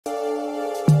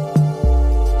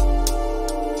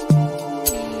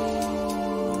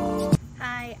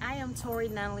Tori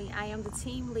Nunley. I am the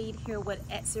team lead here with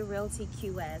EXIT Realty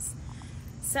QS.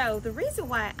 So the reason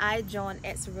why I joined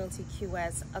EXIT Realty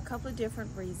QS, a couple of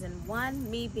different reasons. One,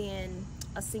 me being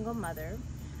a single mother,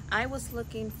 I was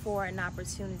looking for an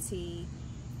opportunity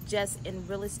just in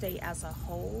real estate as a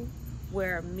whole,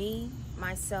 where me,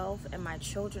 myself, and my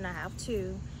children, I have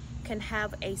two, can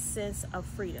have a sense of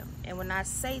freedom. And when I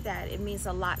say that, it means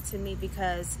a lot to me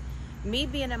because me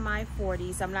being in my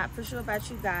 40s, I'm not for sure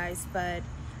about you guys, but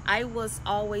I was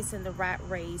always in the rat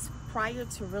race prior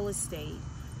to real estate,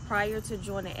 prior to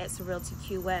joining EXIT Realty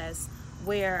QS,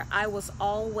 where I was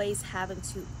always having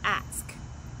to ask,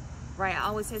 right? I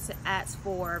always had to ask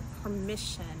for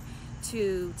permission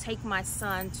to take my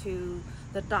son to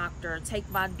the doctor, take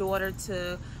my daughter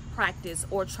to practice,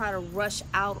 or try to rush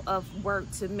out of work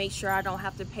to make sure I don't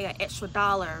have to pay an extra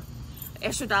dollar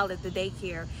at the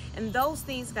daycare. And those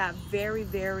things got very,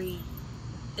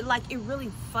 like, it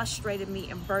really frustrated me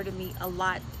and burdened me a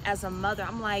lot as a mother.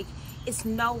 I'm like, it's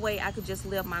no way I could just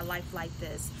live my life like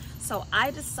this. So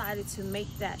I decided to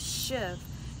make that shift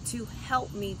to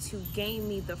help me, to gain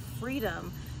me the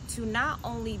freedom to not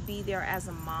only be there as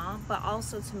a mom, but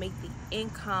also to make the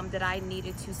income that I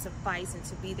needed to suffice and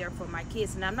to be there for my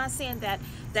kids. And I'm not saying that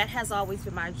that has always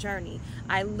been my journey.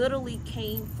 I literally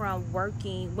came from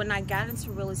working, when I got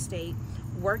into real estate,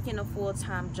 working a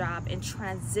full-time job and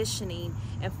transitioning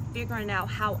and figuring out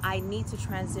how I need to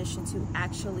transition to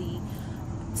actually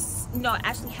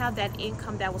have that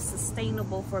income that was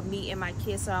sustainable for me and my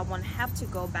kids, so I wouldn't have to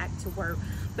go back to work.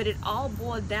 But it all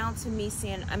boiled down to me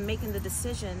saying, I'm making the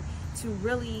decision to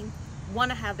really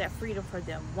want to have that freedom for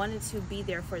them, wanted to be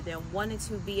there for them, wanted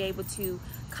to be able to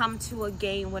come to a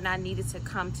game when I needed to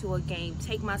come to a game,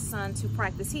 take my son to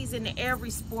practice. He's in every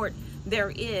sport there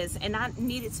is, and I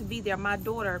needed to be there. My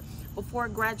daughter, before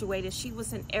graduated, she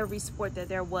was in every sport that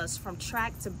there was, from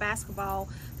track to basketball,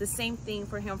 the same thing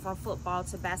for him, from football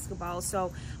to basketball.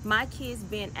 So my kids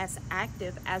being as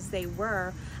active as they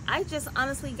were, I just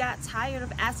honestly got tired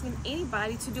of asking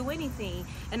anybody to do anything.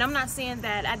 And I'm not saying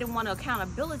that I didn't want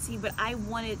accountability, but I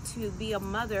wanted to be a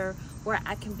mother where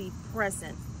I can be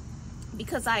present.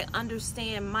 Because I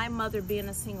understand my mother being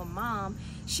a single mom,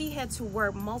 she had to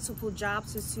work multiple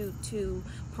jobs to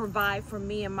provide for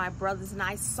me and my brothers. And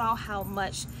I saw how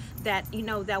much that,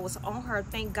 that was on her.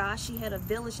 Thank God she had a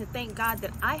village, and thank God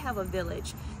that I have a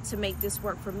village to make this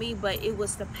work for me. But it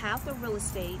was the path of real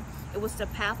estate. It was the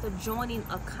path of joining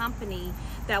a company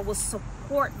that will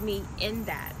support me in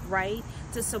that, right?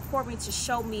 To support me, to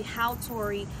show me how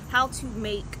to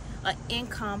make an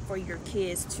income for your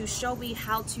kids, to show me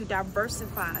how to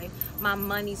diversify my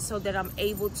money so that I'm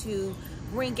able to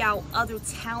bring out other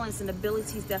talents and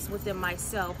abilities that's within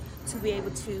myself to be able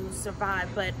to survive.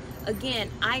 But again,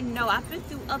 I know I've been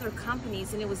through other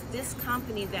companies, and it was this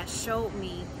company that showed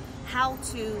me how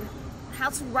to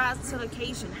rise to the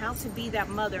occasion, how to be that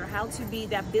mother, how to be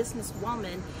that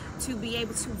businesswoman, to be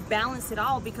able to balance it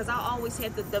all. Because I always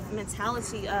had the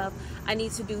mentality of, I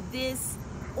need to do this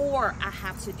or I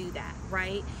have to do that,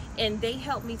 right? And they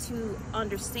helped me to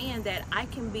understand that I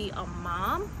can be a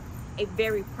mom, a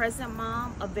very present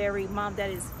mom, a very mom that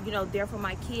is, there for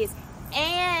my kids,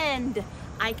 and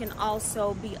I can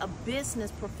also be a business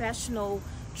professional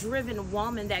driven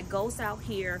woman that goes out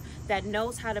here, that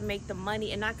knows how to make the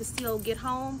money, and I can still get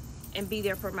home and be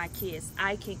there for my kids.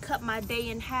 I can cut my day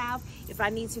in half if I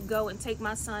need to go and take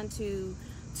my son to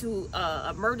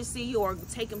emergency or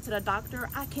take him to the doctor.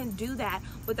 I can do that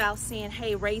without saying,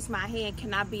 hey, raise my hand,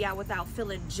 can I be out, without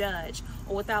feeling judged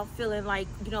or without feeling like,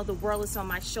 the world is on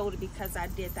my shoulder because I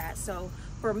did that. So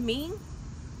for me,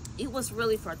 it was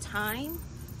really for time,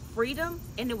 freedom,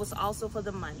 and it was also for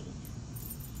the money.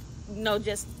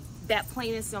 Just that,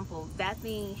 plain and simple. That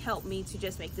thing helped me to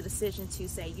just make the decision to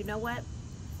say, you know what?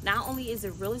 Not only is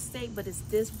it real estate, but it's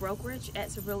this brokerage,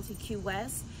 EXIT Realty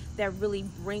QS, that really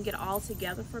bring it all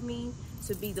together for me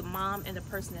to be the mom and the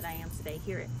person that I am today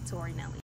here at Tori Nunley.